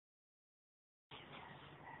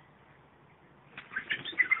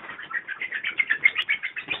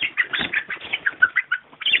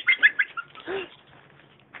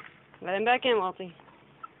Let him back in, Walty.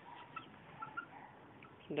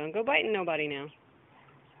 Don't go biting nobody now.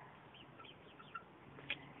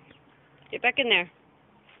 Get back in there.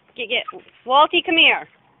 Get. Walty, come here.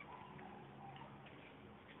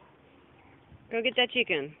 Go get that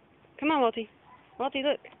chicken. Come on, Walty. Walty,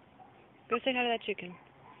 look. Go say hi to that chicken.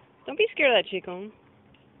 Don't be scared of that chicken.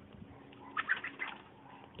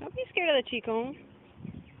 Don't be scared of the chicken.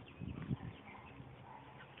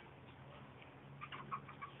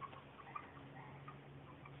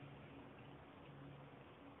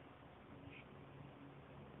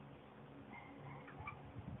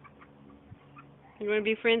 You want to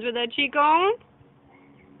be friends with that chicken?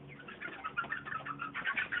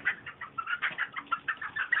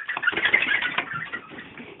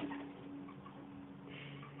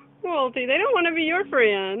 Walty, they don't want to be your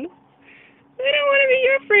friend. They don't want to be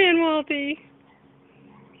your friend, Walty.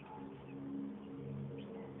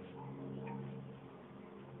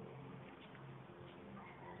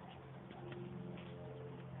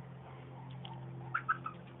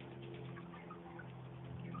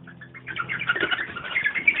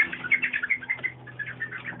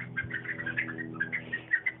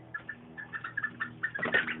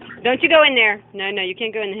 Don't you go in there. No, you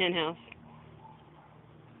can't go in the hen house.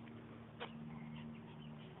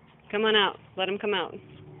 Come on out. Let them come out.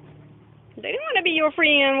 They don't want to be your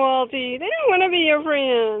friend, Walty. They don't want to be your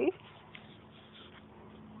friend.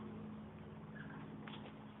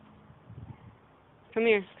 Come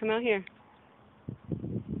here. Come out here.